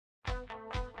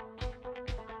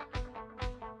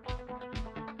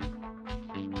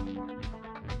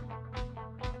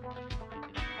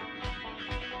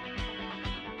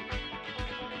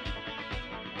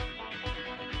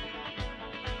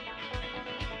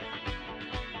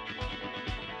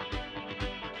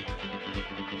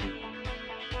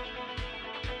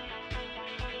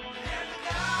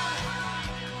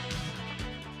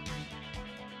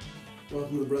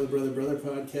Welcome to the Brother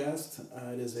podcast.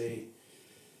 It is a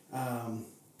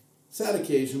sad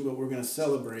occasion, but we're going to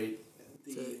celebrate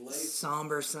the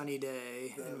somber sunny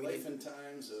day. The life and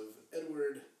times of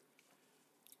Edward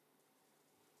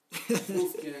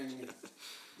Wolfgang.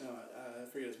 No, I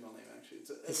forget his middle name actually.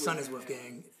 His son is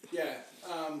Wolfgang. Yeah.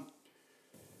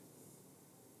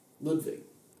 Ludwig.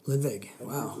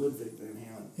 Wow. Ludwig Van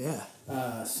Halen.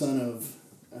 Yeah. Son of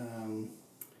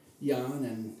Jan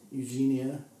and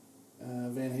Eugenia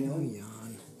Van Halen.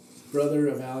 Jan. Brother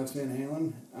of Alex Van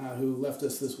Halen, who left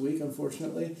us this week,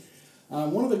 unfortunately.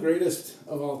 One of the greatest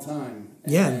of all time.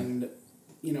 And,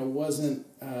 wasn't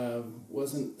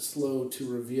slow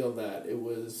to reveal that. It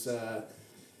was,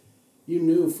 you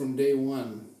knew from day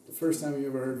one, the first time you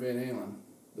ever heard Van Halen,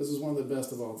 this is one of the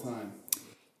best of all time.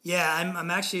 Yeah, I'm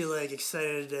actually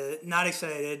not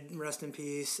excited, rest in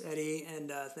peace, Eddie,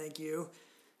 and thank you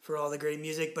for all the great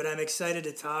music, but I'm excited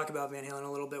to talk about Van Halen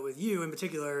a little bit with you in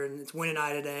particular, and it's Win and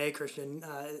I today. Christian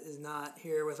is not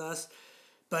here with us,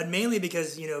 but mainly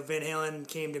because, Van Halen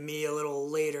came to me a little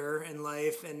later in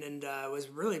life and was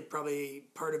really probably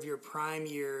part of your prime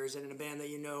years and in a band that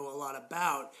you know a lot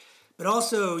about. But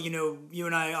also, you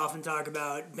and I often talk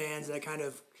about bands that kind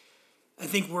of, I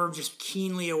think we're just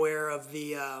keenly aware of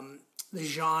the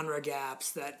genre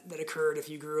gaps that occurred if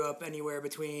you grew up anywhere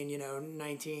between,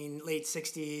 late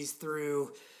 60s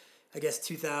through, I guess,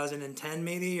 2010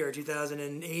 maybe, or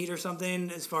 2008 or something,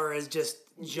 as far as just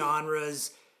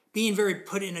genres being very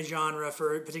put in a genre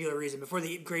for a particular reason. Before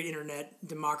the great internet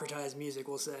democratized music,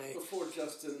 we'll say. Before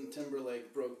Justin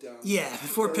Timberlake broke down. Yeah,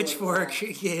 before Pitchfork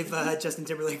gave Justin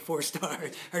Timberlake 4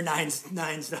 stars, or 9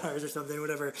 stars or something,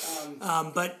 whatever.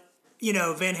 But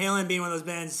Van Halen being one of those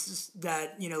bands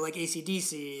that, like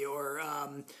AC/DC or,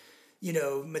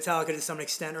 Metallica to some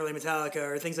extent, early Metallica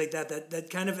or things like that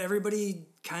kind of everybody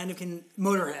kind of can,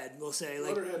 Motorhead, we'll say.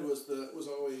 Motorhead was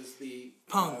always the...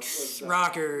 punks,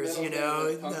 rockers,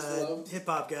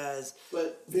 hip-hop guys.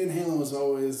 But Van Halen was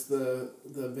always the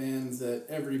bands that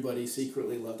everybody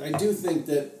secretly loved. I do think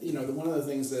that, one of the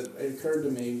things that occurred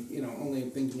to me, only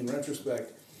thinking in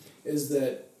retrospect, is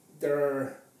that there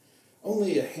are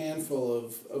only a handful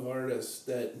of artists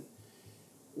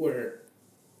where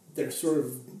they're sort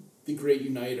of the great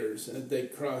uniters, and they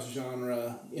cross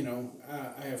genre.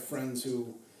 I have friends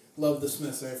who love the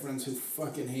Smiths. I have friends who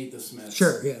fucking hate the Smiths.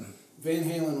 Sure, yeah. Van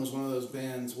Halen was one of those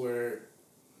bands where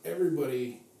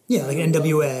everybody... Yeah, like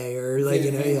NWA or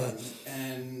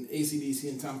and AC/DC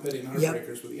and Tom Petty and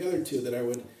Heartbreakers were the other two that I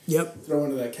would throw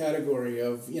into that category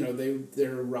of,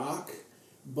 they're rock,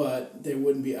 but they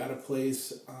wouldn't be out of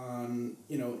place on,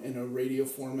 in a radio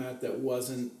format that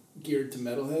wasn't geared to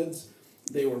metalheads.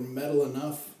 They were metal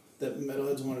enough that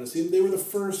metalheads wanted to see them. They were the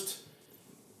first,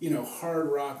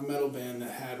 hard rock metal band that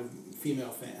had a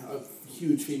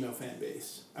huge female fan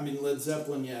base. I mean, Led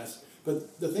Zeppelin, yes.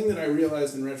 But the thing that I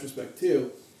realized in retrospect,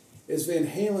 too, is Van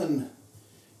Halen,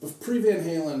 pre-Van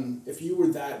Halen, if you were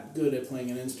that good at playing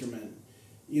an instrument,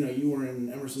 you were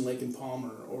in Emerson, Lake and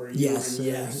Palmer, or you were in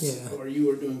Yes, or you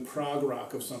were doing prog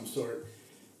rock of some sort.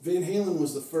 Van Halen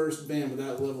was the first band with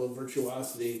that level of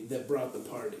virtuosity that brought the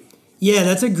party. Yeah,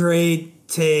 that's a great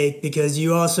take, because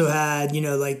you also had,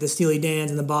 like the Steely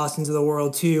Dans and the Bostons of the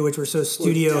world too, which were so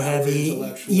studio heavy.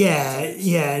 Yeah,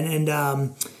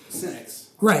 and Cynics.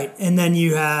 Right, and then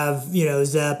you have,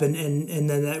 Zepp, and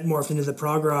then that morphed into the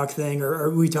prog rock thing, or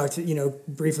we talked,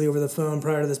 briefly over the phone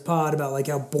prior to this pod about like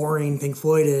how boring Pink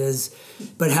Floyd is,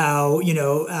 but how,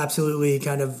 absolutely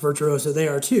kind of virtuoso they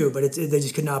are too, but they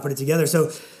just could not put it together.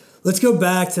 So let's go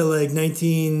back to like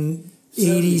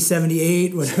 1980,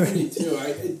 78, whatever.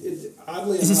 72,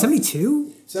 oddly is it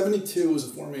 72? 72 was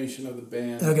a formation of the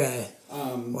band. Okay.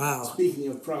 Wow. Speaking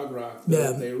of prog rock,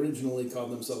 they originally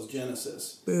called themselves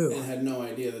Genesis. Ooh. And had no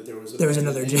idea that there was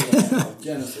another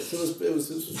Genesis. It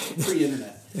was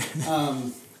pre-internet.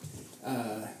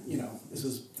 This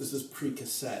is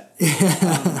pre-cassette.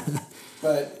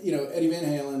 But Eddie Van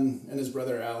Halen and his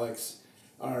brother Alex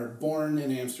are born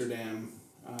in Amsterdam.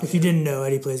 If you didn't know,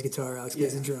 Eddie plays guitar, Alex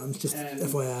plays the drums, just and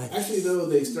FYI. Actually, though,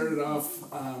 they started off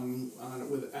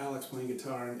with Alex playing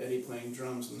guitar and Eddie playing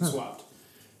drums, and swapped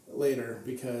later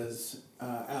because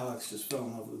Alex just fell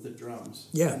in love with the drums.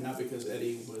 Yeah. And not because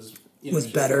Eddie was... was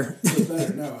better. Was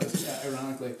better, no,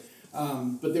 ironically.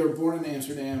 But they were born in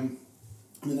Amsterdam,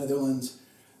 in the Netherlands,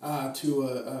 to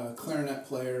a clarinet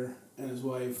player and his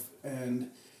wife,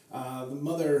 and the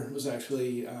mother was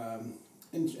actually,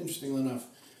 interestingly enough,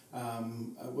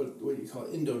 what you call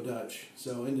Indo-Dutch,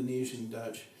 so Indonesian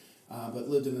Dutch, but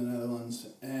lived in the Netherlands,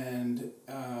 and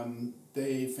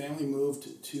family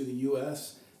moved to the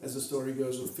U.S., as the story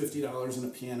goes, with $50 and a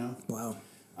piano. Wow.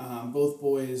 Both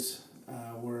boys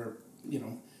were,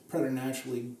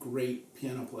 preternaturally great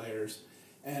piano players,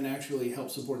 and actually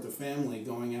helped support the family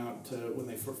going out to, when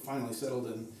they finally settled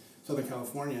in Southern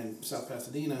California and South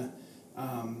Pasadena.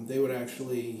 They would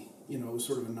actually, it was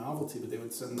sort of a novelty, but they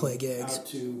would send them out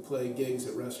to play gigs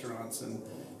at restaurants and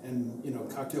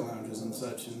cocktail lounges and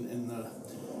such in the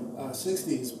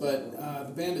 60s. But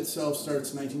the band itself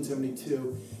starts in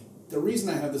 1972. The reason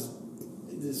I have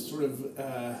this sort of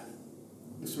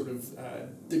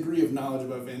degree of knowledge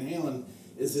about Van Halen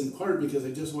is in part because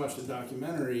I just watched a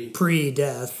documentary.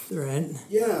 Pre-death, right?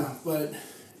 Yeah, but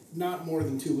not more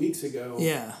than 2 weeks ago.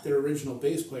 Yeah. Their original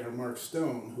bass player, Mark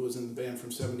Stone, who was in the band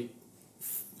from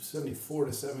 74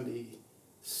 to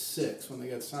 76 when they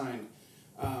got signed,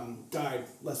 died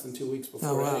less than 2 weeks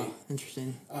before Eddie. Oh, wow.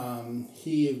 Interesting.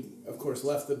 He, of course,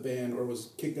 left the band, or was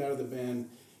kicked out of the band,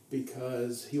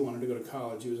 because he wanted to go to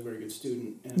college. He was a very good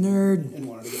student. And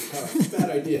wanted to go to college. Bad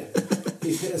idea.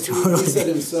 He said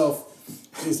himself,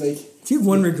 he's like... Do you have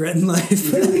one regret in life?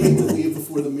 You really hate to leave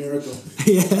before the miracle.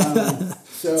 Yeah.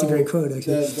 That's a great quote,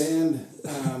 actually. The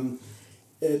band,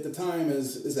 at the time,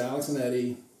 is Alex and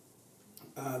Eddie.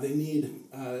 They need,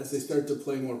 as they start to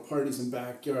play more parties in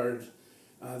backyard,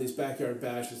 these backyard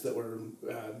bashes that were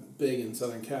big in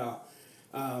Southern Cal,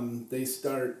 they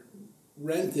start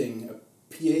renting a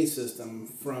PA system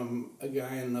from a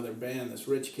guy in another band, this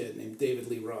rich kid named David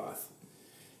Lee Roth.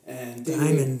 And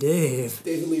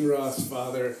David Lee Roth's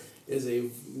father is a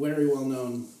very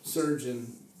well-known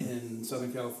surgeon in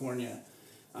Southern California.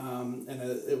 And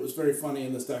it was very funny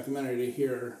in this documentary to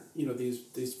hear,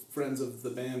 these friends of the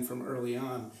band from early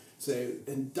on say,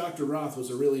 and Dr. Roth was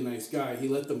a really nice guy. He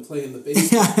let them play in the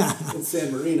basement in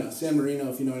San Marino. San Marino,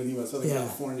 if you know anything about Southern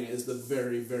California, is the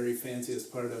very, very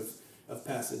fanciest part of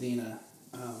Pasadena.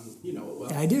 You know it well.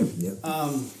 Yeah, I do. Yep.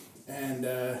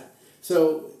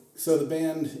 So the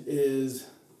band is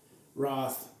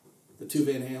Roth, the two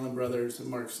Van Halen brothers, and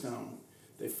Mark Stone.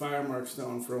 They fire Mark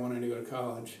Stone for wanting to go to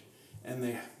college, and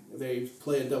they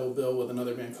play a double bill with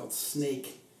another band called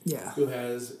Snake, who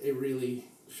has a really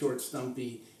short,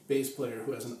 stumpy bass player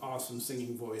who has an awesome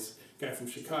singing voice, guy from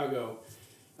Chicago,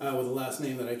 with a last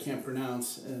name that I can't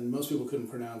pronounce, and most people couldn't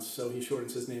pronounce, so he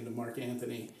shortens his name to Mark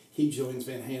Anthony. He joins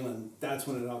Van Halen. That's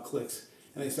when it all clicks.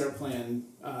 And they start playing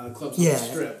clubs on the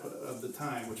Strip of the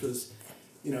time, which was,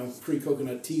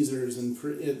 pre-Coconut Teasers,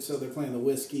 and so they're playing the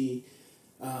Whiskey,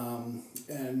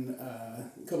 and a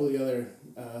couple of the other,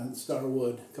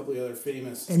 Starwood, a couple of the other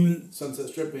famous Sunset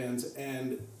Strip bands,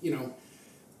 and,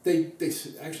 they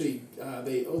actually,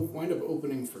 they wind up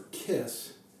opening for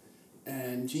Kiss,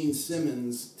 and Gene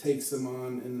Simmons takes them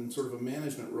on in sort of a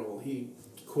management role. He,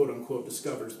 quote-unquote,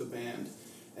 discovers the band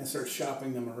and starts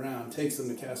shopping them around, takes them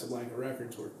to Casablanca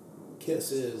Records, where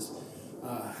Kiss is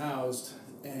housed,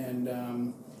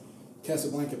 and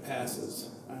Casablanca passes.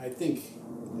 I think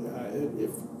if...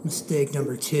 Mistake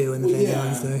number 2 in the Van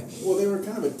Halen there. Well, they were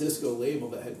kind of a disco label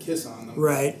that had Kiss on them.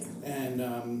 Right. And,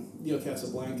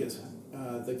 Casablanca's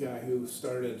the guy who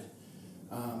started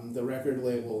the record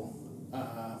label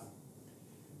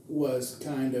was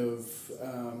kind of...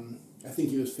 I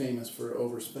think he was famous for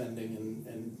overspending,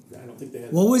 and I don't think they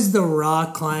had... What was the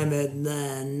rock climate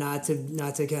then? Not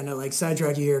to kind of like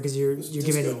sidetrack you here, because you're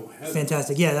giving it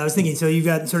fantastic. Yeah, I was thinking. So you've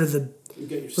got sort of the...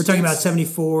 We're talking about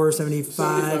 74,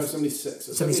 75... 76.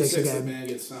 So 76, okay. The band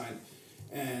gets signed.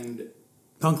 And...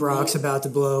 Punk rock's about to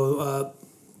blow up,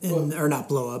 or not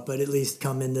blow up, but at least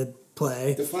come into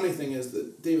play. The funny thing is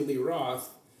that David Lee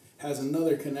Roth has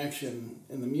another connection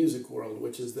in the music world,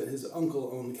 which is that his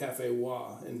uncle owned Cafe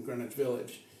Wah in Greenwich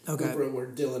Village, where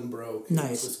Dylan broke.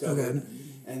 Nice. Discovered. Okay.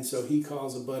 And so he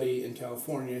calls a buddy in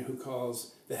California who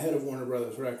calls the head of Warner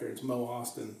Brothers Records, Mo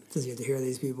Austin. Does you get to hear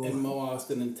these people? And Mo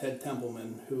Austin and Ted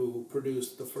Templeman, who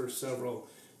produced the first several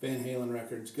Van Halen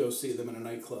records, go see them in a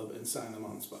nightclub and sign them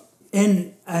on the spot.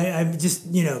 And I'm just,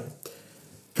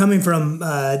 coming from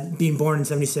being born in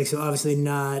 76, so obviously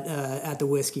not at the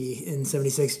Whiskey in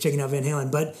 76, checking out Van Halen,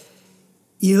 but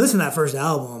you listen to that first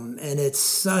album, and it's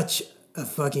such a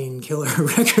fucking killer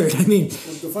record. I mean...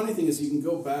 The funny thing is you can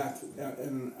go back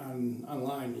and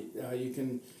online. You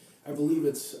can... I believe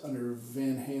it's under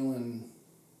Van Halen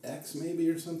X maybe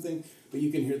or something, but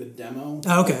you can hear the demo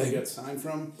that they got signed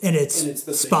from. And it's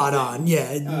the spot on,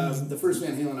 yeah. The first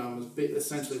Van Halen album was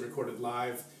essentially recorded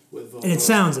live with vocals. And it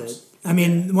sounds it. I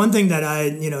mean, one thing that I,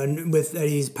 with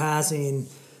Eddie's passing,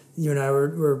 you and I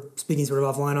were speaking sort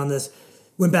of offline on this,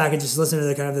 went back and just listened to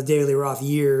the kind of the David Lee Roth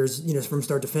years, from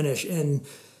start to finish, and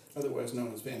otherwise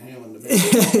known as Van Halen to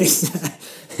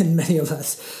me. And many of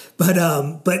us. But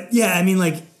yeah, I mean,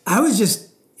 like, I was just,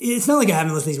 it's not like I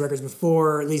haven't listened to these records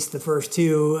before, at least the first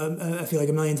two, I feel like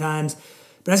a million times,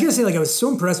 But I was gonna say, like, I was so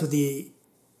impressed with the,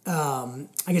 I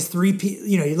guess three-piece.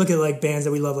 You know, you look at like bands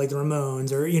that we love, like the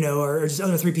Ramones, or or just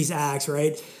other three-piece acts,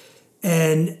 right?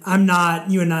 And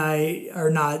you and I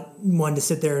are not one to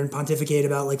sit there and pontificate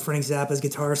about like Frank Zappa's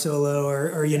guitar solo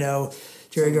or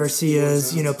Jerry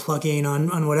Garcia's, plucking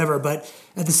on whatever. But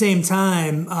at the same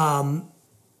time,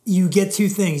 you get two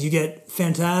things. You get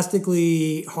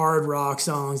fantastically hard rock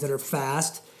songs that are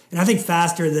fast. And I think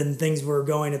faster than things were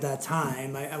going at that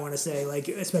time. I want to say, like,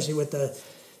 especially with the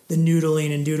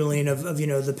noodling and doodling of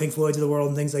the Pink Floyds of the world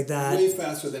and things like that. Way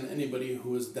faster than anybody who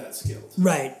was that skilled.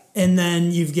 Right. And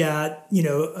then you've got,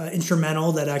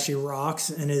 instrumental that actually rocks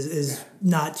and is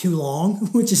not too long,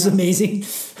 which is amazing.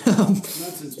 Not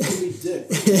since Moby Dick.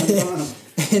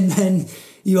 And then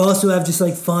you also have just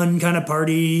like fun kind of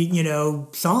party,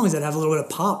 songs that have a little bit of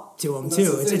pop to them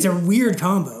too. It's a weird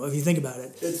combo if you think about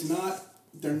it.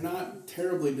 They're not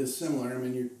terribly dissimilar. I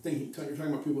mean, you're talking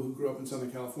about people who grew up in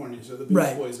Southern California, so the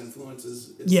Beach Boys influence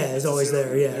is always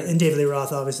there. Yeah, and David Lee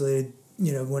Roth obviously,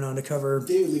 went on to cover.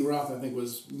 David Lee Roth, I think,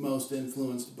 was most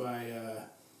influenced by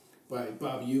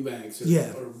Bob Eubanks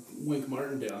or Wink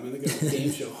Martindale. I mean, the guy was a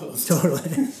game show host.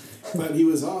 Totally. But he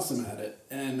was awesome at it.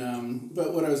 And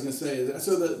but what I was going to say is,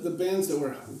 so the bands that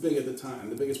were big at the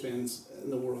time, the biggest bands in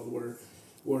the world were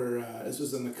this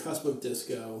was on the cusp of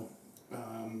disco.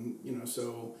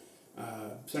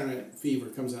 Saturday Night Fever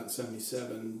comes out in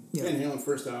 1977. Yeah. Van Halen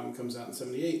first album comes out in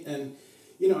 1978, and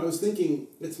I was thinking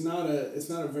it's not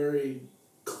a very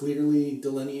clearly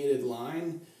delineated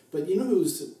line, but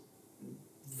who's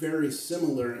very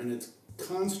similar in its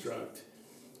construct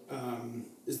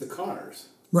is the Cars.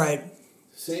 Right.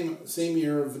 Same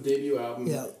year of a debut album.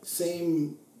 Yeah.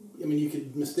 Same. I mean, you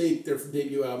could mistake their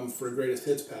debut album for a greatest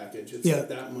hits package. It's got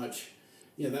that much.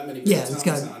 That many good songs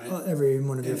it's on got every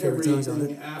one of your favorite songs on it.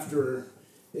 Everything after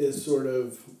is sort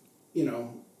of,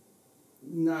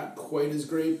 not quite as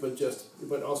great,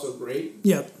 but also great.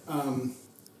 Yep.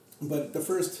 But the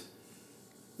first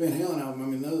Van Halen album, I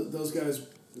mean, those guys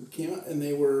came out and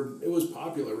it was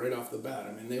popular right off the bat.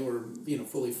 I mean, they were,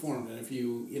 fully formed. And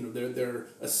if their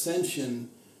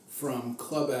ascension from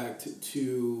club act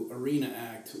to arena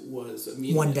act was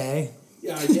immediate. One day.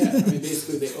 Yeah. I mean,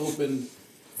 basically they opened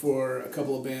for a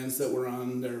couple of bands that were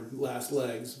on their last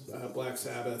legs, Black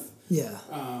Sabbath. Yeah.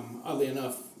 Oddly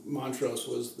enough, Montrose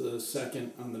was the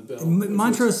second on the bill.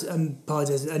 Montrose, I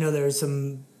apologize, I know there's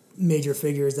some major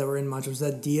figures that were in Montrose.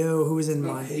 Was that Dio? Who was in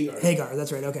Hagar. Hagar,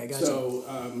 that's right. Okay, gotcha. So,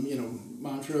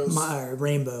 Montrose...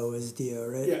 Rainbow is Dio,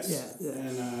 right? Yes. Yeah.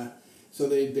 And so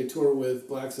they tour with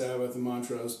Black Sabbath and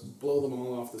Montrose, blow them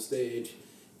all off the stage.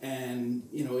 And,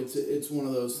 it's one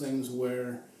of those things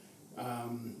where...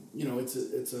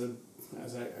 it's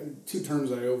two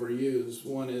terms I overuse.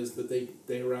 One is that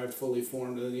they arrived fully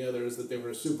formed, and the other is that they were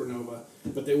a supernova.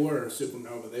 But they were a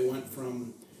supernova. They went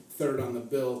from third on the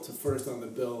bill to first on the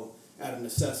bill out of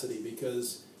necessity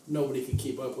because nobody could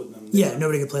keep up with them.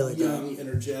 Nobody could play like young, that. Young,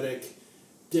 energetic,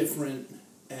 different,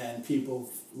 and people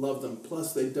loved them.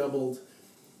 Plus, they doubled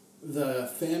the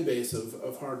fan base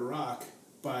of hard rock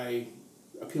by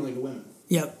appealing to women.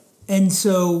 Yep. And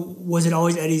so, was it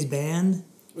always Eddie's band?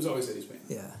 It was always Eddie's band.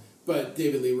 Yeah. But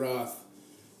David Lee Roth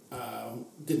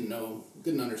didn't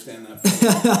understand that.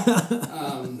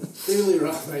 David Lee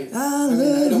Roth, I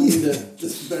don't mean to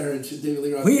disparage David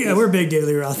Lee Roth. We're big David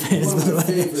Lee Roth fans, by the way. One of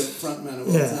my favorite frontmen of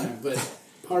all time. But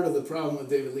part of the problem with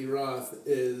David Lee Roth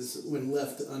is when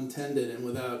left untended and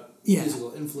without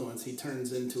musical influence, he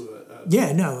turns into a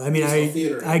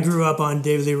I grew up on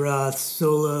David Lee Roth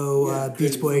solo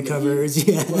Beach Boy covers.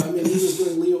 Well, I mean, he was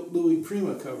doing Louis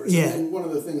Prima covers. Yeah. And one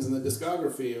of the things in the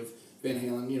discography of Van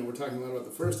Halen, we're talking a lot about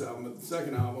the first album, but the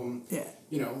second album,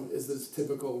 is this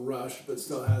typical Rush, but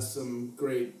still has some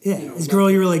great, Is Girl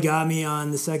You Really Got Me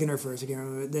on the second or first? I can't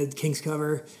remember. The Kinks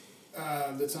cover?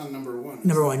 That's on number one.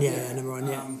 Number one.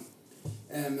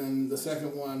 And then the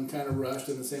second one kind of rushed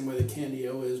in the same way that Candy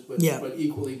O is, but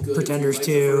equally good. Pretenders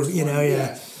too,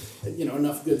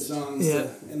 enough good songs.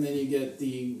 And then you get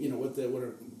the, what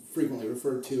are frequently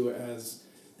referred to as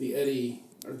the Eddie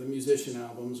or the musician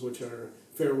albums, which are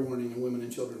Fair Warning and Women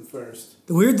and Children First.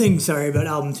 The weird thing, about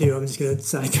album 2, I'm just going to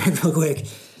sidetrack real quick.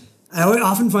 I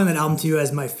often find that album 2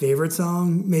 as my favorite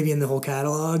song, maybe in the whole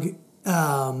catalog.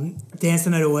 Dance the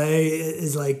Night Away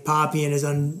is like poppy and is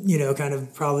kind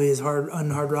of probably as hard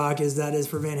rock as that is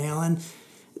for Van Halen.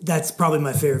 That's probably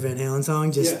my favorite Van Halen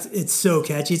song. It's so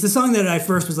catchy. It's a song that I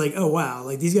first was like, oh wow,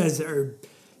 like these guys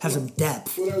have some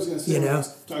depth. What I was going to say when I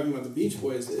was talking about the Beach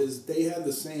Boys is they had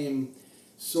the same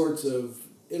sorts of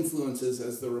influences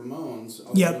as the Ramones.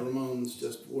 Although the Ramones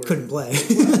just couldn't play.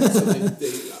 So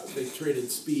they traded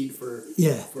speed for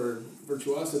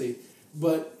virtuosity.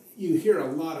 but you hear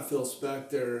a lot of Phil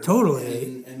Spector.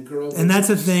 Totally. And girl. And that's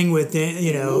the thing with,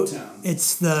 Motown.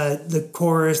 It's the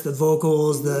chorus, the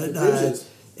vocals, the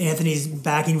Anthony's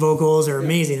backing vocals are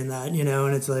amazing in that,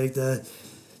 and it's like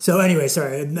So anyway,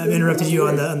 sorry, I've interrupted you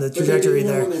on the trajectory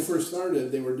there. When they first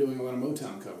started, they were doing a lot of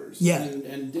Motown covers. Yeah.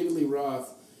 And David Lee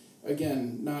Roth,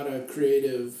 again, not a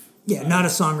creative... Yeah, not a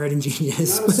songwriting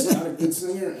genius. Not a good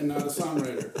singer and not a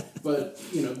songwriter. But,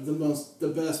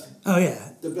 the best... Oh,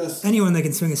 yeah. The best... Anyone that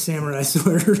can swing a samurai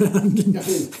sword around.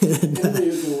 Anybody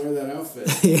who can wear that outfit.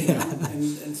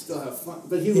 And still have fun.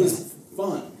 But he was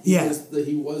fun. He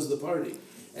was the party.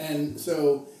 And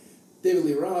so... David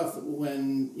Lee Roth,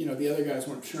 when the other guys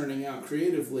weren't churning out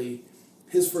creatively,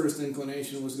 his first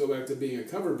inclination was to go back to being a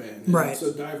cover band. And right.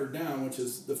 So Diver Down, which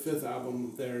is the 5th album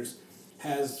of theirs,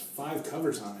 has 5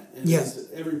 covers on it. And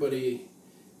everybody,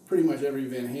 pretty much every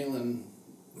Van Halen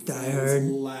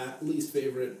least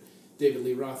favorite David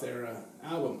Lee Roth era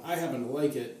album. I happen to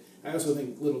like it. I also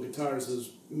think Little Guitars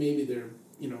is maybe their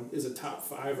is a top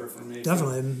 5er for me.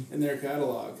 Definitely. In their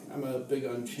catalog. I'm a big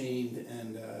Unchained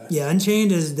and...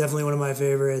 Unchained is definitely one of my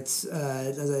favorites.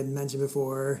 As I mentioned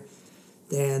before,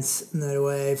 Dance Night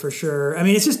Away for sure. I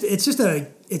mean, the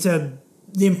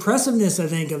impressiveness, I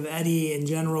think, of Eddie in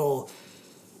general.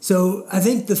 So I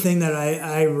think the thing that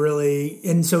I really...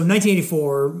 And so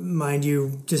 1984, mind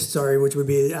you, which would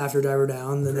be after Diver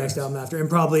Down, the next album after, and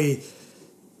probably...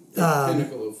 the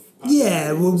pinnacle of... Yeah,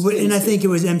 and I think it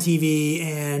was MTV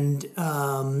and,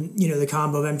 the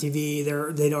combo of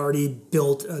MTV, they'd already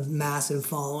built a massive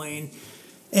following.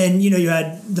 And, you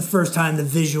had the first time the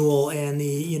visual and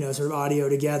the, sort of audio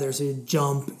together. So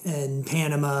Jump and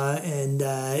Panama and,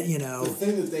 the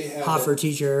thing that they had Hot for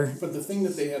Teacher. But the thing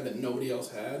that they had that nobody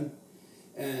else had,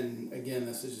 and again,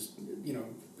 this is just,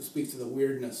 speaks to the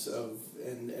weirdness of,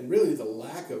 and really the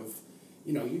lack of,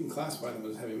 you can classify them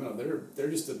as heavy metal. They're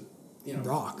just a...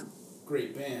 rock.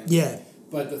 Great band. Yeah.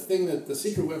 But the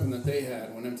secret weapon that they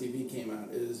had when MTV came out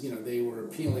is, they were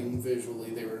appealing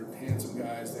visually. They were handsome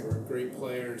guys. They were great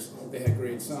players. They had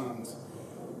great songs.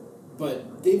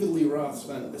 But David Lee Roth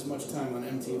spent as much time on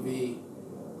MTV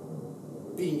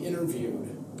being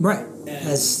interviewed. Right. And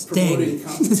as promoting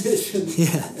competition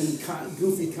yeah. and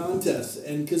goofy contests.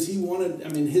 And because he wanted,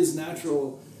 his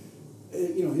natural...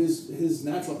 his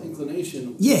natural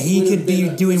inclination. Yeah, he could be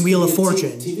doing Wheel of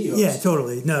Fortune. TV host. Yeah,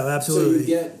 totally. No, absolutely.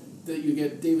 So you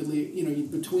get David Lee.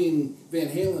 Between Van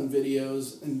Halen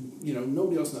videos and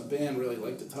nobody else in the band really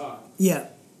liked to talk. Yeah.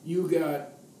 You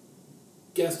got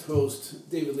guest host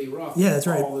David Lee Roth. Yeah, that's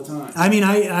right. All the time.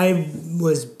 I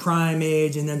was prime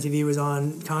age and MTV was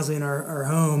on constantly in our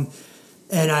home.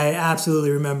 And I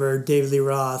absolutely remember David Lee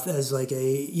Roth as like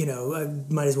I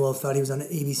might as well have thought he was on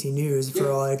ABC News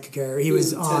for all I could care. He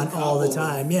was on all the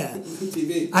time, yeah.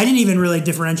 TV. I didn't even really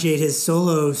differentiate his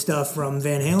solo stuff from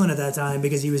Van Halen at that time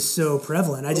because he was so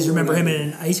prevalent. I just remember him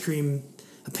in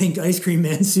a pink ice cream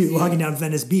man suit walking down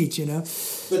Venice Beach,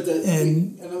 But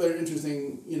another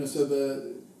interesting, we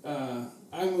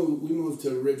moved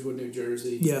to Ridgewood, New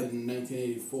Jersey in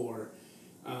 1984.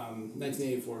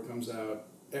 1984 comes out.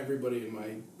 Everybody in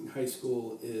my high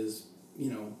school is,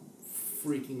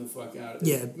 freaking the fuck out.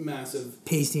 Yeah. Massive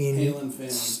pasting, Halen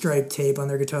fans. Striped tape on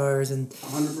their guitars. And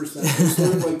 100%. It's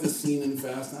sort of like the scene in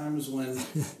Fast Times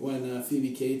when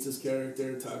Phoebe Cates'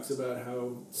 character talks about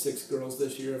how 6 girls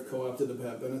this year have co-opted the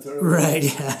Pat Benatar. Right,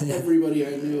 yeah. Everybody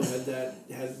I knew had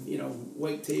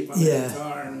white tape on their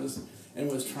guitar and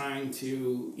was trying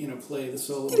to, play the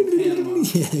solo in Panama.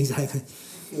 Yeah, exactly.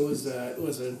 It was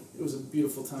a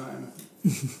beautiful time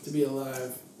to be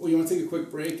alive. Well, you want to take a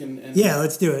quick break and yeah,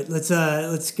 let's do it. Let's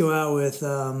go out with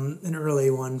an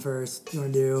early one first. You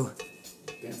want to do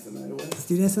Dance the Night Away? Let's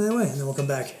do Dance the Night Away, and then we'll come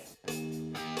back.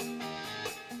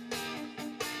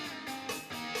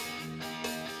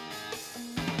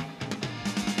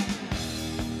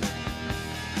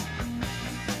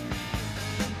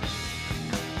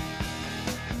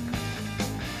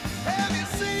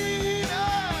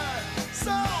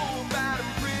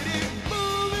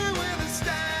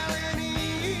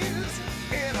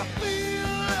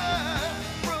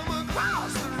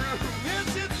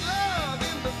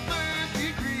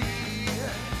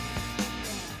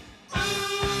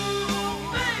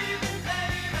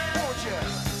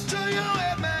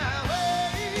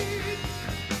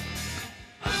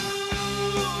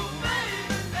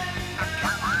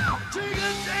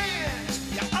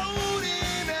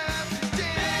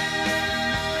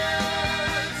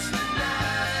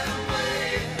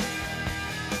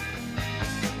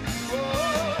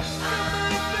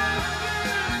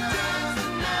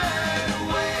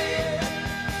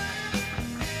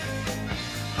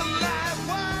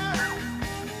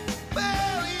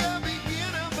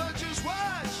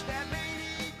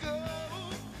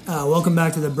 Welcome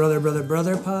back to the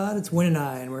Brother Pod. It's Win and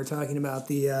I, and we're talking about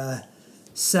the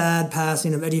sad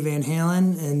passing of Eddie Van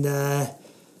Halen and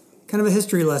kind of a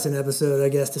history lesson episode, I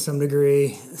guess, to some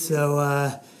degree. So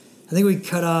I think we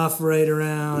cut off right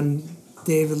around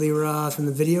David Lee Roth from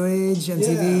the Video Age,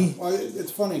 MTV. Yeah, well,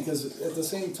 it's funny because at the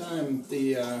same time,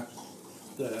 the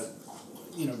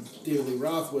David Lee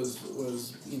Roth was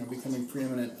becoming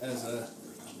preeminent as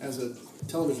a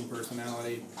television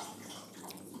personality.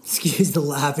 Excuse the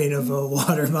lapping of a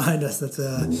water behind us. That's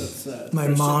my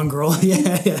mongrel.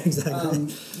 yeah, exactly.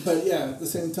 But yeah, at the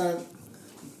same time,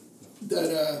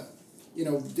 that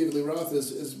David Lee Roth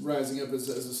is rising up as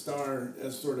a star,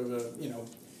 as sort of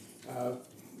a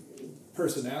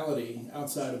personality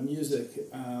outside of music.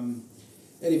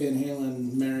 Eddie Van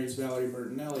Halen marries Valerie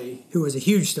Bertinelli, who was a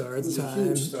huge star at the time. A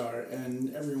huge star,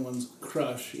 and everyone's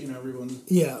crush, everyone's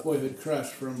boyhood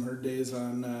crush from her days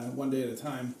on One Day at a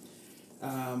Time,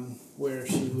 where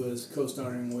she was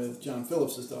co-starring with John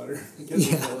Phillips' daughter,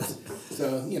 Kenzie Phillips.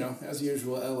 So, as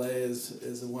usual, LA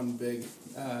is a one big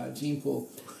gene pool.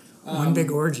 One big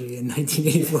orgy in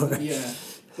 1984. Yeah.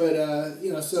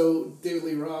 But, so David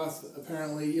Lee Roth,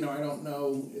 apparently, I don't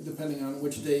know, depending on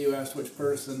which day you asked which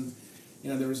person,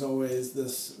 there was always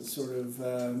this sort of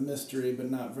mystery, but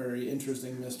not very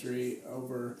interesting mystery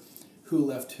over who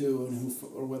left who and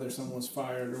or whether someone was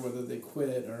fired or whether they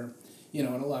quit or, and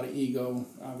a lot of ego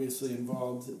obviously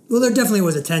involved. Well, there definitely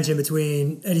was a tension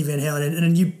between Eddie Van Halen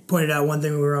and you pointed out one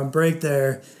thing when we were on break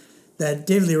there, that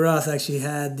David Lee Roth actually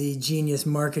had the genius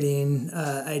marketing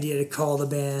idea to call the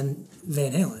band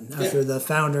Van Halen after the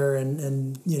founder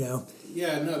and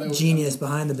genius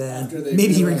behind the band.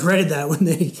 Maybe he regretted that when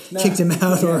they kicked him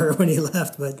out or when he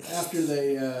left. But after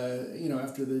they,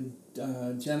 after the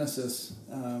Genesis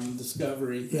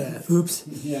discovery. Yeah. Oops.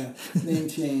 Yeah. Name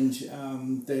change.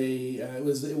 It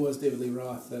was David Lee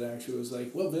Roth that actually was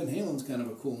like, well, Van Halen's kind of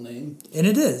a cool name. And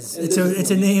it is. It's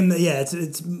a name that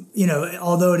it's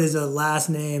although it is a last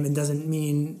name and doesn't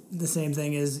mean the same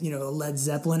thing as Led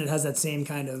Zeppelin, it has that same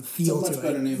kind of feel to it. It's a much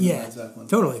better name than Led Zeppelin.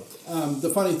 Totally.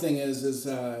 The funny thing is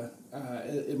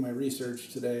in my research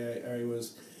today, I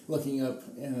was looking up,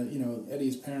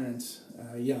 Eddie's parents,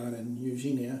 Jan and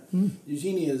Eugenia.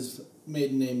 Eugenia's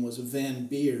maiden name was Van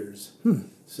Beers.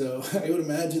 So I would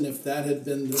imagine if that had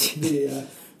been the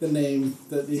name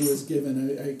that he was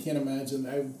given, I can't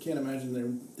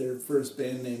imagine their first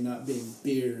band name not being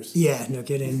Beers. Yeah, no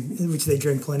kidding. Which they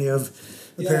drink plenty of,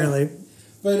 apparently. Yeah.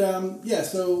 But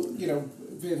so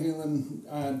Van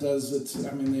Halen does its.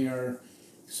 They are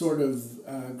sort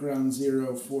of ground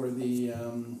zero for the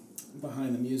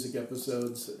behind the music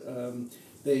episodes.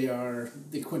 They are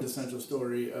the quintessential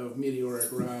story of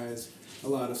meteoric rise, a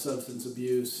lot of substance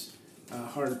abuse,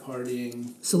 hard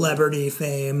partying, celebrity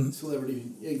fame,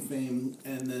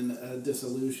 and then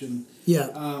dissolution. Yeah.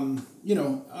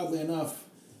 Oddly enough,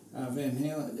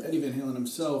 Eddie Van Halen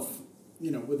himself,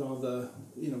 with all the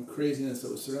craziness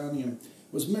that was surrounding him,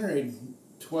 was married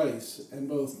twice, and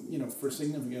both, for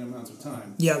significant amounts of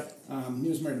time. Yep. He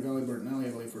was married to Valerie Bertinelli,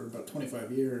 I believe, for about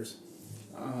 25 years.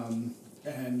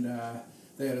 And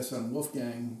they had a son,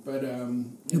 Wolfgang, but...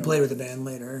 who played with the band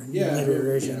later. Later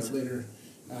iterations. Later.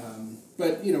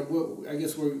 But, I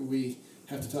guess we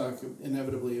have to talk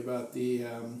inevitably about the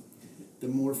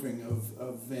morphing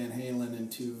of Van Halen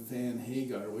into Van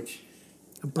Hagar, which...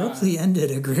 abruptly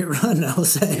ended a great run, I'll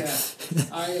say.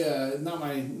 Yeah.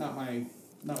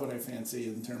 Not what I fancy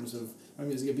in terms of my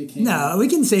music. It became... No, we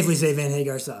can safely say Van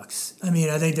Hagar sucks. I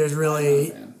think there's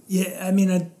really... I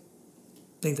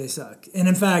think they suck. And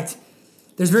in fact,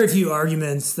 there's very few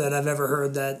arguments that I've ever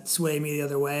heard that sway me the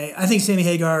other way. I think Sammy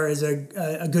Hagar is a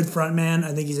good frontman.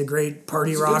 I think he's a great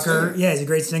party rocker. Yeah, he's a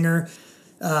great singer.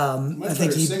 I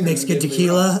think he makes good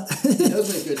tequila. He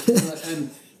does make good tequila. And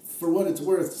for what it's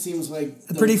worth, seems like...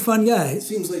 a pretty fun guy. It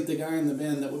seems like the guy in the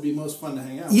band that would be most fun to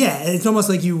hang out with. Yeah, it's almost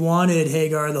like you wanted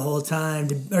Hagar the whole time,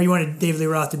 or you wanted David Lee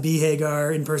Roth to be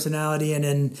Hagar in personality and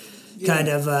in kind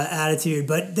of attitude,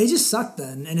 but they just sucked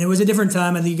then. And it was a different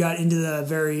time. I think you got into the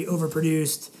very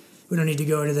overproduced, we don't need to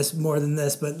go into this more than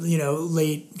this, but,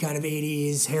 late kind of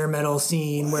 80s hair metal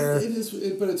scene where...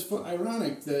 But it's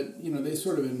ironic that, they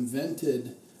sort of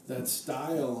invented that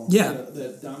style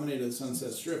that dominated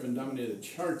Sunset Strip and dominated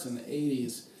charts in the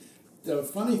 80s. The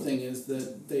funny thing is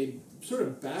that they sort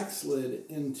of backslid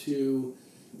into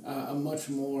a much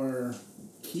more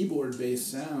keyboard-based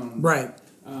sound. Right.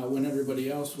 When everybody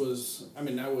else was... I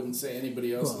wouldn't say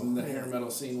anybody else in the hair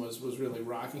metal scene was really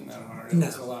rocking that hard. It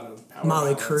was a lot of power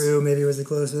Molly ballads. Crew maybe was the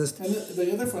closest. And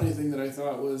the other funny thing that I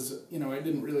thought was, I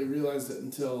didn't really realize it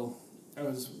until I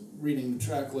was reading the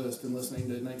track list and listening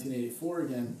to 1984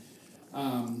 again.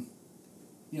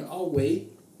 I'll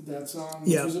Wait, that song,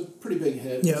 which was a pretty big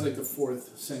hit. It was like the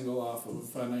fourth single off of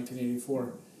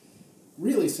 1984.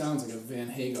 Really sounds like a Van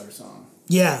Hagar song.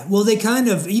 Yeah, well, they kind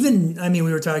of, even, I mean,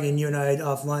 we were talking, you and I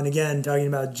offline again, talking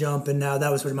about Jump, and now that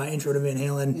was sort of my intro to Van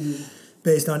Halen,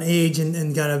 based on age and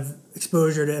kind of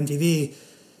exposure to MTV.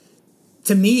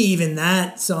 To me, even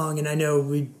that song, and I know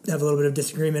we have a little bit of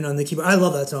disagreement on the keyboard. I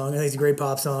love that song. I think it's a great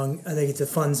pop song. I think it's a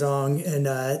fun song, and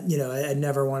I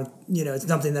never want, it's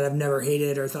something that I've never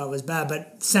hated or thought was bad.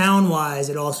 But sound-wise,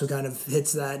 it also kind of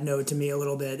hits that note to me a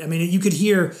little bit. I mean, you could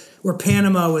hear where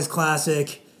Panama was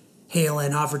classic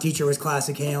Halen, Hot for Teacher was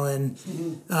classic Halen,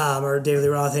 or David Lee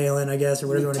Roth Halen, I guess, or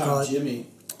whatever you want to call it. Jimmy.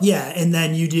 Yeah, and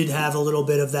then you did have a little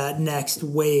bit of that next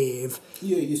wave.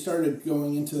 Yeah, you started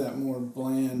going into that more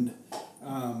bland,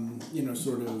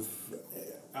 sort of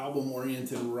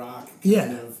album-oriented rock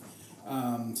kind of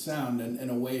sound,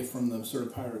 and away from the sort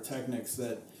of pyrotechnics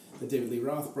that David Lee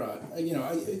Roth brought.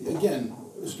 Again,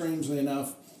 strangely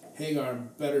enough, Hagar,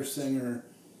 better singer,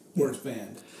 worse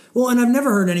band. Well, and I've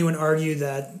never heard anyone argue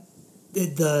that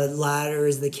the latter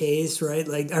is the case, right?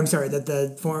 Like, I'm sorry, that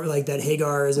that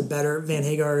Hagar is a better, Van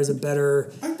Hagar is a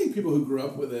better. I think people who grew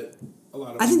up with it, a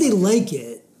lot of. I think they like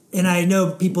it, and I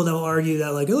know people that will argue that,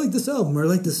 like, I like this album or I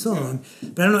like this song,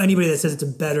 but I don't know anybody that says it's a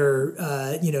better,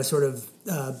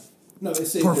 No, they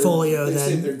say portfolio they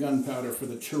save their gunpowder for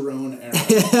the Cherone era.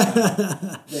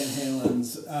 Van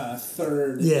Halen's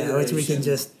third. iteration. Which we can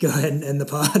just go ahead and end the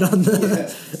pod on that.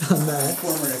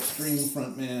 Former Extreme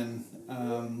frontman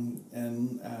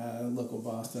and local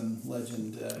Boston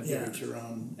legend Gary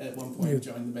Cherone at one point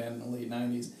joined the band in the late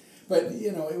 '90s. But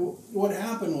what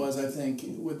happened was, I think,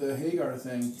 with the Hagar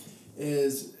thing,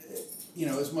 is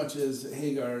as much as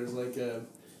Hagar is like a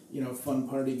fun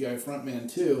party guy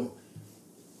frontman too.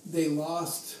 They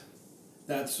lost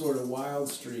that sort of wild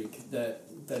streak that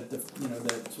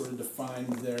sort of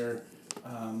defined their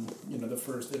the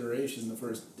first iteration, the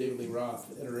first David Lee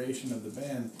Roth iteration of the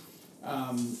band.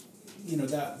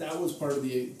 That was part of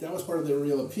the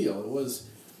real appeal. It was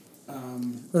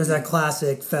that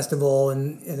classic festival,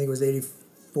 and I think it was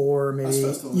 '84, maybe.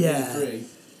 Festival in '83,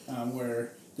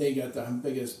 where they got the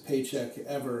biggest paycheck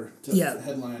ever to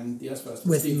headline the S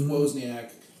Festival. With Steve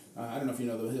Wozniak. I don't know if you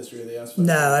know the history of the S Festival.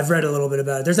 No, I've read a little bit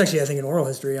about it. There's actually, I think, an oral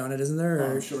history on it, isn't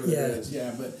there? I'm sure there is,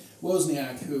 yeah. But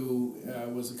Wozniak, who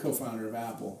was the co-founder of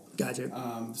Apple, gotcha.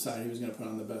 Decided he was going to put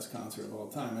on the best concert of all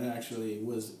time, and actually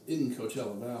was in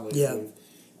Coachella Valley. Yeah.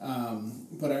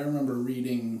 But I remember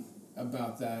reading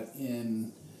about that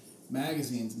in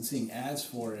magazines and seeing ads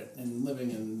for it, and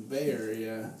living in the Bay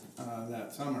Area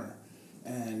that summer,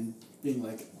 and being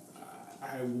like,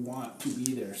 I want to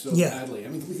be there so badly. I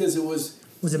mean, because it was...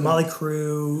 Was it Motley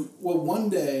Crue? Well, one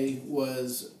day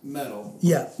was metal.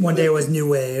 Yeah, one day was new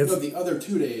wave. The other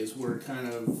 2 days were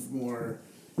kind of more,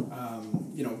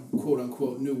 quote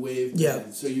unquote new wave. Yeah.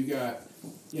 So you got,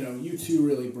 U2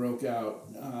 really broke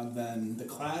out. Then the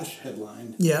Clash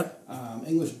headlined. Yep.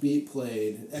 English Beat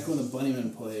played. Echo and the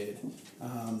Bunnymen played.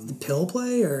 Pill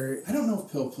play or? I don't know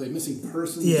if Pill played. Missing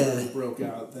Persons really broke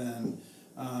out then.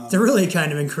 It's a really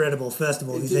kind of incredible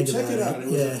festival if you think about it. Check it out. It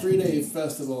was a 3-day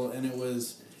festival, and it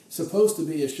was supposed to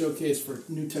be a showcase for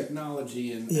new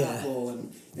technology and Apple,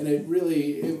 and it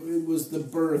really it was the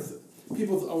birth.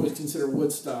 People always consider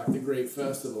Woodstock the great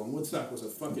festival, and Woodstock was a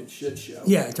fucking shit show.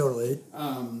 Yeah, totally.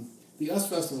 The US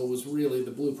Festival was really the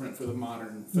blueprint for the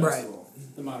modern festival,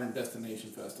 the modern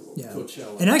destination festival,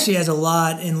 Coachella. And actually has a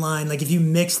lot in line, like if you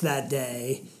mix that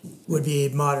day, would be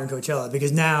modern Coachella,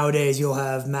 because nowadays you'll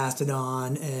have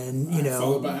Mastodon and,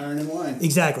 followed by Iron and Wine.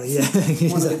 Exactly, yeah.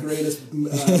 One of the greatest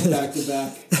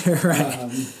back-to-back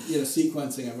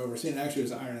sequencing I've ever seen. Actually,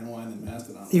 it was Iron and Wine and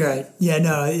Mastodon. You're right. Yeah,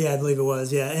 no, I believe it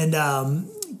was, yeah. And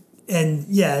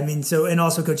I mean, so, and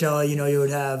also Coachella, you would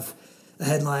have a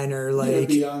headliner like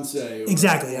Beyonce.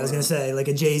 Exactly, I was going to say, like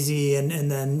a Jay-Z and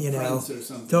then, Prince or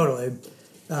something. Totally.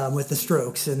 With the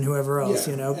Strokes and whoever else,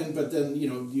 But then,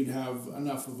 you'd have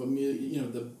enough of a,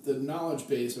 the knowledge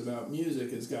base about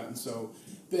music has gotten so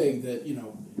big that,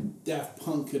 Daft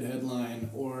Punk could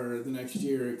headline, or the next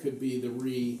year it could be the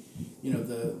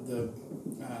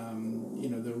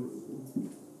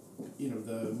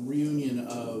reunion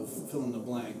of fill in the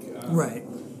blank. Right.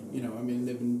 I mean,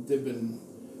 they've been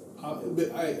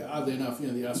oddly enough,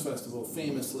 the US Festival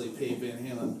famously paid Van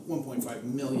Halen $1.5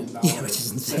 million to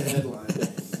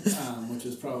headline, which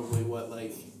is probably what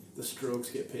the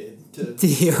Strokes get paid to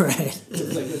right. to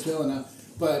play Coachella now.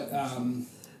 But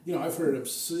I've heard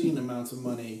obscene amounts of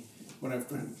money when I've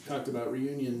talked about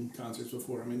reunion concerts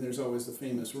before. I mean, there's always the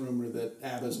famous rumor that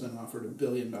ABBA's been offered $1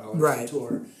 billion to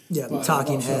tour. Yeah, but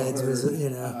Talking I've also Heads was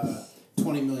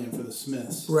 $20 million for the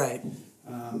Smiths. Right.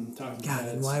 Talking God,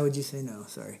 Heads. and why would you say no?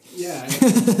 Sorry. Yeah,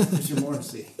 because you're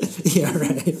Morrissey. Yeah,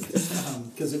 right.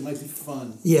 Because it might be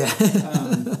fun. Yeah.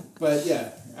 But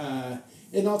yeah,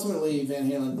 and ultimately Van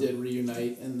Halen did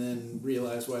reunite and then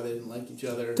realized why they didn't like each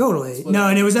other. Totally. No,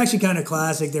 and it was actually kind of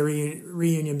classic, the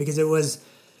reunion, because it was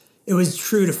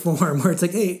true to form, where it's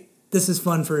like, hey, this is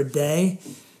fun for a day,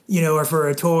 or for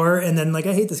a tour, and then like,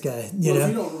 I hate this guy. You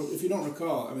know? If you don't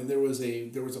recall, I mean, there was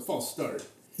a false start.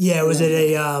 Yeah, was it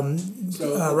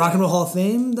a Rock and Roll Hall of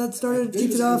Fame that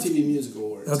kicked it off? MTV Music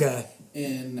Awards. Okay.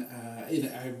 And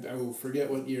I will forget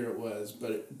what year it was,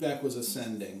 but Beck was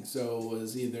ascending, so it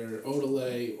was either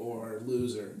Odelay or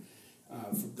Loser.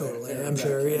 Odelay, I'm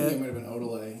sure, yeah. I think it might have been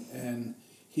Odelay, and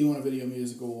he won a Video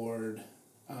Music Award,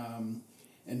 and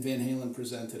Van Halen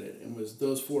presented it, and it was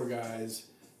those four guys,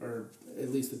 or at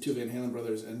least the two Van Halen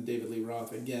brothers and David Lee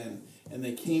Roth again, and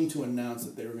they came to announce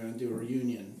that they were going to do a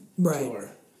reunion tour,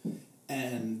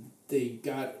 and they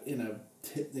got in a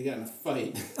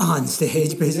fight on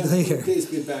stage, basically.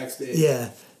 Basically backstage. Yeah.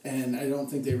 And I don't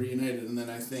think they reunited, and then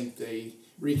I think they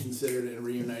reconsidered and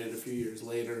reunited a few years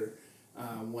later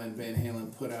when Van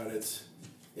Halen put out its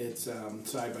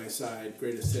side-by-side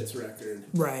greatest hits record.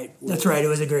 Right. That's right. It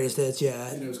was the greatest hits,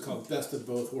 yeah. And it was called Best of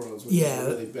Both Worlds, which is a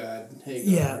really bad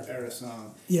Hagar era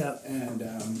song. Yeah. And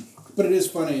but it is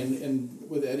funny, and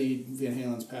with Eddie Van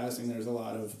Halen's passing, there's a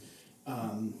lot of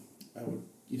I would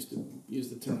used to use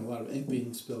the term a lot of ink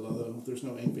being spilled, although there's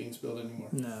no ink being spilled anymore.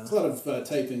 No. There's a lot of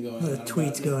typing going on. A lot of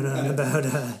tweets going on about...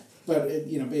 But,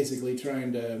 basically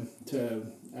trying to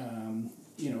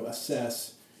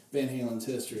assess Van Halen's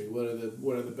history. What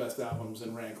are the best albums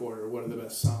in rank order? What are the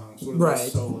best songs? What are the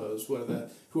best solos? Who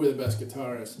are the best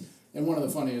guitarists? And one of the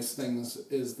funniest things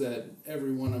is that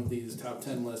every one of these top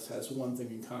 10 lists has one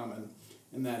thing in common,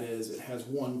 and that is it has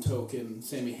one token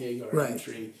Sammy Hagar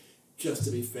entry. Just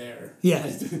to be fair.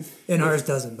 Yeah, and ours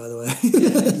doesn't, by the way.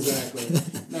 Yeah, exactly.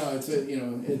 No,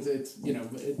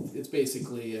 it's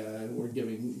basically they're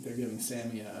giving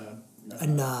Sammy a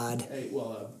nod.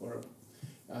 Or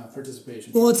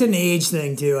participation. Well, it's an age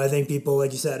thing too. I think people,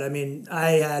 like you said, I mean,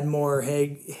 I had more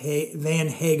Van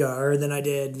Hagar than I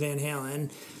did Van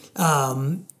Halen,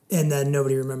 and then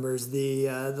nobody remembers the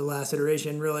last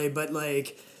iteration really, but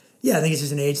like. Yeah, I think it's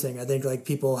just an age thing. I think like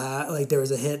people there was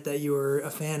a hit that you were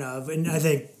a fan of, and I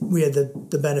think we had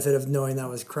the benefit of knowing that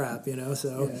was crap,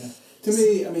 So yeah. To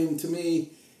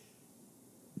me,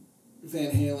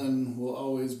 Van Halen will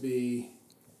always be,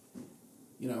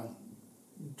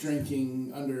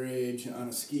 drinking underage on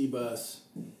a ski bus,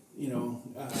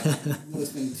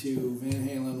 listening to Van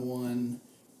Halen 1,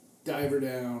 Diver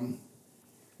Down,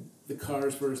 the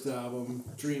Cars' first album,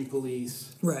 Dream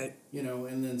Police. Right.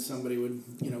 And then somebody would,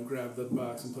 grab the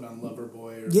box and put on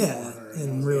Loverboy or Foreigner,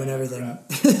 and ruin everything.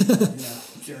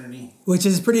 Journey. Which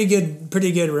is pretty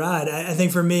good ride. I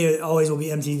think for me, it always will be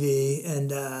MTV.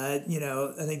 And, I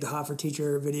think the Hot for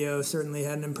Teacher video certainly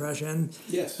had an impression.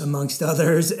 Yes. Amongst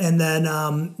others. And then,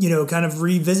 kind of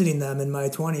revisiting them in my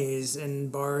 20s in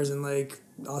bars in like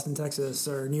Austin, Texas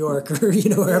or New York or,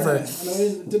 wherever. Yeah.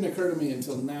 It didn't occur to me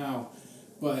until now,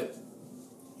 but...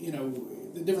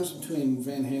 the difference between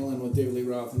Van Halen with David Lee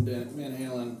Roth and Van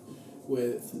Halen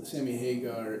with Sammy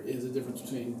Hagar is the difference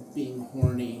between being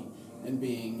horny and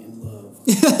being in love.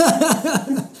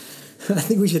 I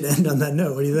think we should end on that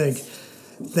note. What do you think?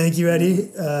 Thank you,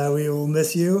 Eddie. We will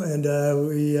miss you, and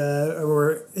we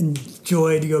were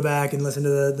enjoyed to go back and listen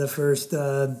to the first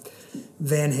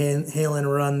Van Halen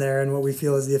run there and what we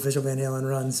feel is the official Van Halen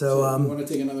run. So you want to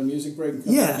take another music break and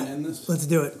come back and end this? Let's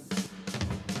do it.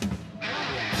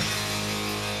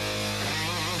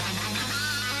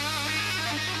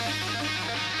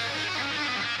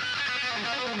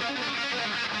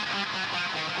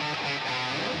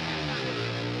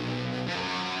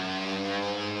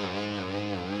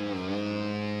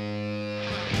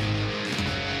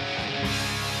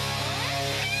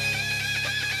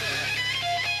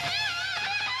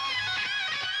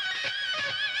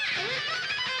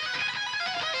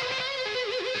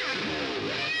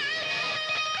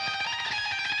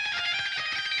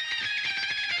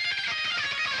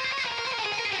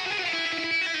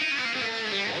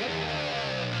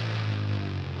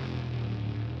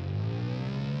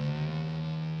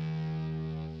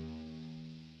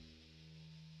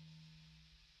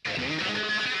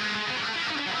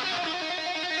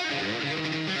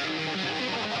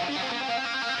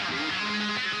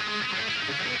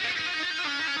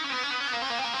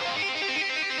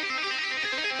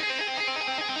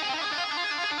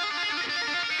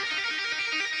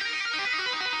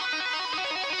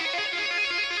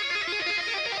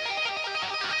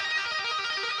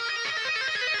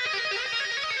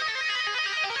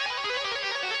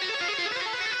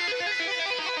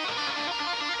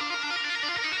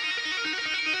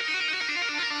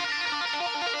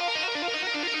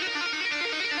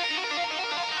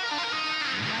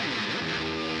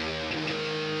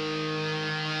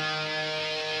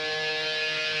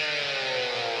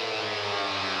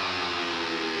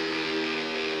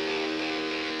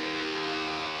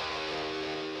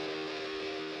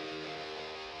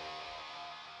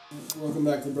 Welcome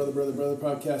back to the Brother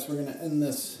podcast. We're going to end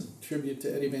this tribute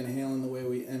to Eddie Van Halen the way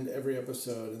we end every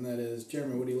episode, and that is,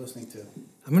 Jeremy, what are you listening to?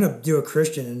 I'm going to do a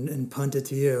Christian and punt it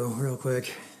to you real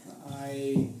quick.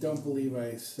 I don't believe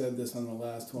I said this on the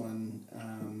last one,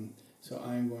 so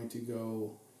I'm going to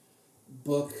go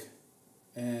book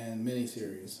and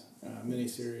miniseries.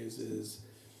 Miniseries is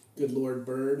Good Lord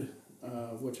Bird,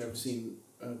 of which I've seen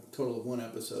a total of one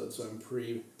episode, so I'm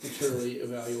prematurely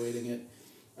evaluating it.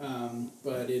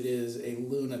 But it is a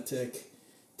lunatic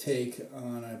take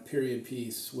on a period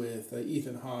piece with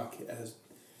Ethan Hawke as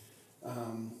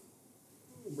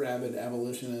rabid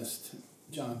abolitionist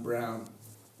John Brown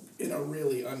in a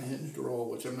really unhinged role,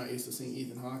 which I'm not used to seeing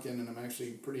Ethan Hawke in, and I'm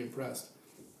actually pretty impressed.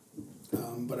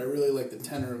 But I really like the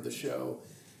tenor of the show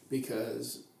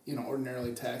because,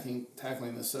 ordinarily tackling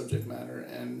the subject matter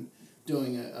and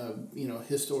doing a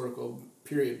historical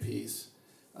period piece,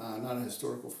 not a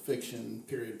historical fiction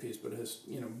period piece, but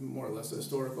more or less a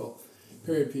historical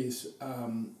period piece.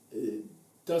 It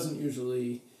doesn't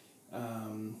usually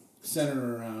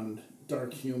center around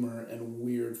dark humor and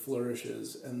weird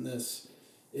flourishes, and this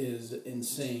is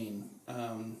insane.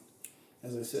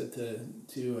 As I said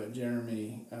to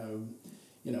Jeremy,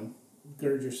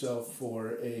 gird yourself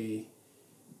for a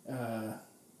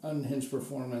unhinged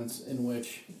performance in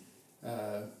which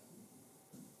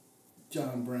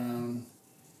John Brown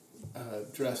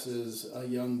dresses a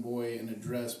young boy in a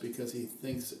dress because he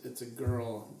thinks it's a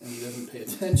girl and he doesn't pay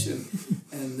attention,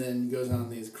 and then goes on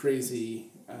these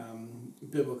crazy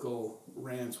biblical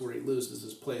rants where he loses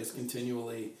his place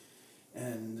continually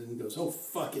and then goes, oh,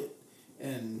 fuck it,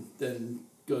 and then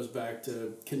goes back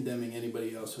to condemning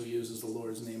anybody else who uses the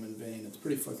Lord's name in vain. It's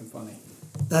pretty fucking funny.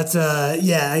 That's,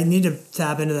 I need to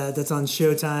tap into that. That's on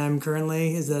Showtime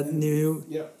currently. Is that new?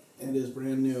 Yeah, it is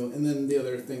brand new. And then the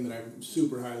other thing that I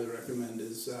super highly recommend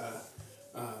is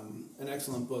an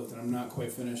excellent book that I'm not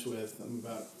quite finished with. I'm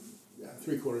about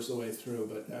 3/4 of the way through,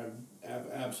 but I've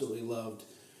absolutely loved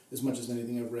as much as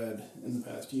anything I've read in the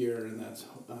past year, and that's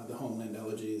The Homeland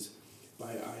Elegies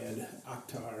by Ayad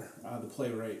Akhtar, the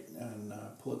playwright and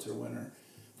Pulitzer winner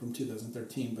from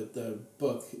 2013. But the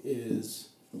book is,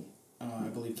 I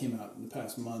believe, came out in the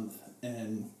past month,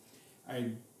 and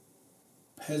I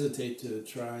hesitate to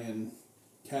try and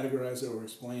categorize it or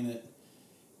explain it,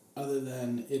 other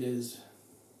than it is.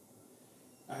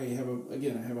 I have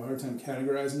a hard time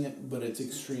categorizing it, but it's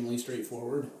extremely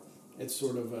straightforward. It's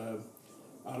sort of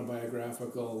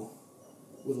autobiographical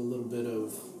with a little bit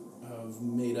of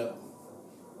made up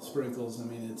sprinkles. I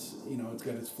mean, it's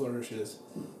got its flourishes,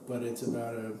 but it's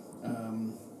about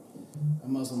a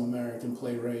Muslim American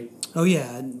playwright. Oh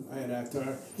yeah, Ayad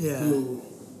Akhtar, yeah, who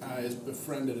is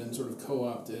befriended and sort of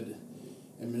co-opted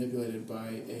and manipulated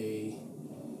by a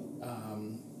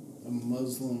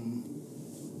Muslim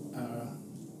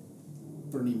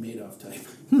Bernie Madoff type.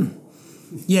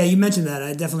 Yeah, you mentioned that.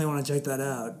 I definitely want to check that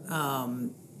out.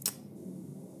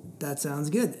 That sounds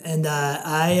good. And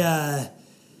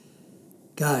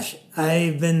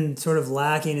I've been sort of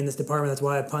lacking in this department. That's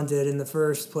why I punted in the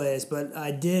first place. But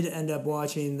I did end up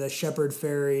watching the Shepard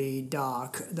Fairey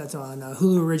doc that's on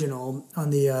Hulu Original on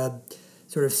the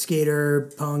sort of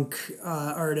skater punk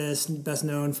artist, best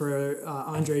known for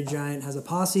Andre Giant Has a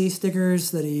Posse stickers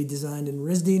that he designed in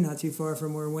RISD, not too far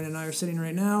from where Wynn and I are sitting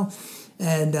right now.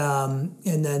 And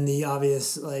then the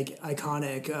obvious,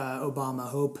 iconic Obama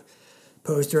Hope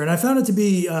poster. And I found it to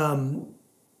be,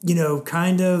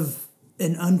 kind of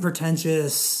an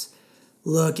unpretentious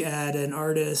look at an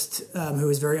artist who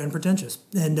is very unpretentious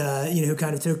and, who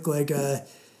kind of took a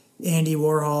Andy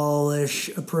Warhol-ish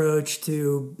approach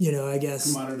to, I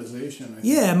guess. Modernization.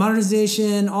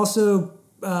 Modernization. Also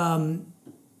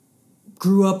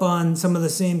grew up on some of the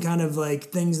same kind of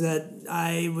things that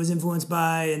I was influenced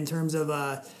by in terms of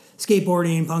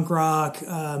skateboarding, punk rock,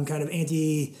 kind of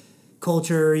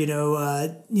anti-culture,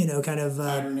 kind of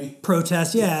irony.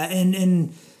 Protest. Yeah.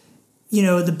 And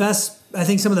I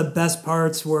think some of the best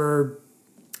parts were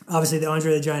obviously the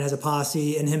Andre the Giant Has a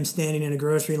Posse and him standing in a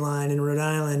grocery line in Rhode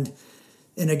Island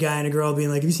and a guy and a girl being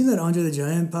like, have you seen that Andre the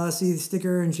Giant Posse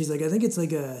sticker? And she's like, I think it's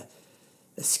like a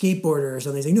skateboarder or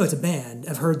something. He's like, no, it's a band.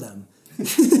 I've heard them.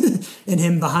 And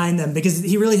him behind them, because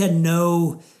he really had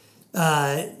no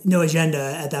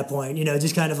agenda at that point,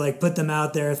 just kind of put them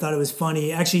out there, thought it was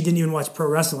funny, actually didn't even watch pro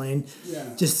wrestling,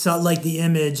 just saw the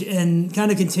image and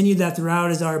kind of continued that throughout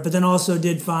his art, but then also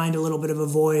did find a little bit of a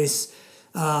voice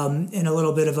and a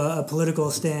little bit of a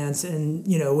political stance and,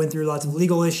 went through lots of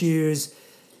legal issues,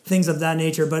 things of that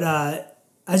nature. But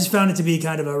I just found it to be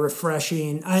kind of a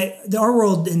refreshing. Our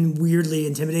world weirdly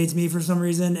intimidates me for some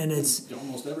reason, and it's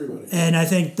almost everybody. And I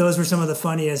think those were some of the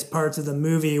funniest parts of the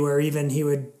movie, where even he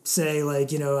would say,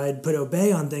 like, I'd put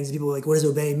obey on things, and people were like, "What does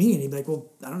obey mean?" And he'd be like, "Well,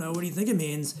 I don't know. What do you think it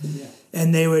means?" Yeah.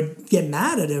 And they would get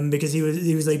mad at him because he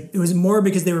was like, it was more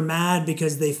because they were mad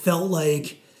because they felt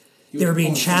like they were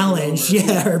being challenged,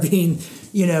 or being,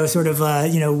 sort of,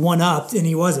 one-upped, and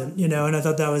he wasn't, and I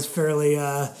thought that was fairly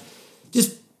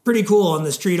just pretty cool on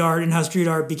the street art and how street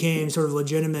art became sort of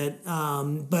legitimate.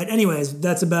 But anyways,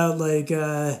 that's about like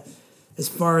as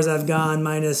far as I've gone,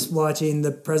 minus watching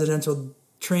the presidential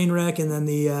train wreck and then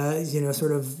the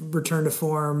sort of return to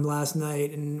form last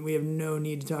night. And we have no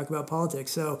need to talk about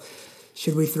politics. So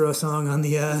should we throw a song on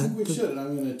the? I think we should. And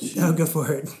I'm going to. Oh, go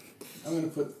for it. I'm going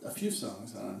to put a few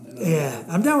songs on. Yeah,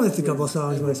 I'm down with a couple of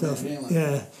songs myself.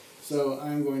 Yeah. So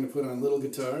I'm going to put on Little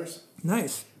Guitars.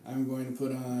 Nice. I'm going to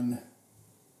put on.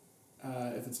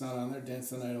 If it's not on there, Dance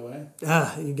the Night Away.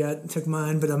 Took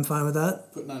mine, but I'm fine with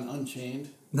that. Putting on Unchained.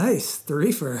 Nice, the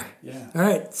reefer. Yeah. All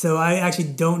right, so I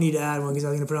actually don't need to add one because I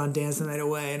was going to put on Dance the Night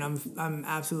Away, and I'm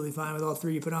absolutely fine with all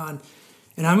three you put on.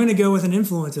 And I'm going to go with an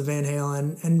influence of Van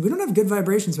Halen, and we don't have Good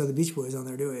Vibrations by the Beach Boys on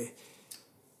there, do we?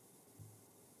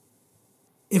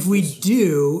 If we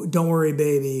do, Don't Worry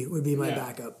Baby would be my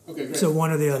backup. Okay, great. So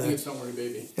one or the other. I think it's Don't Worry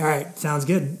Baby. All right, sounds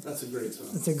good. That's a great song.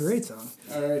 That's a great song.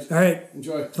 All right. All right.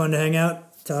 Enjoy. Fun to hang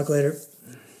out. Talk later.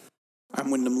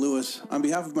 I'm Wyndham Lewis. On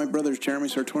behalf of my brothers Jeremy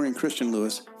Sartori and Christian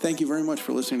Lewis, thank you very much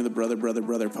for listening to the Brother, Brother,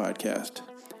 Brother podcast.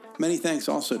 Many thanks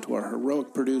also to our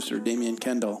heroic producer, Damian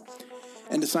Kendall,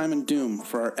 and to Simon Doom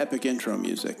for our epic intro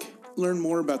music. Learn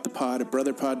more about the pod at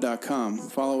brotherpod.com.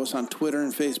 Follow us on Twitter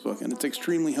and Facebook, and it's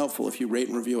extremely helpful if you rate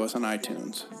and review us on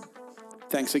iTunes.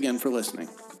 Thanks again for listening.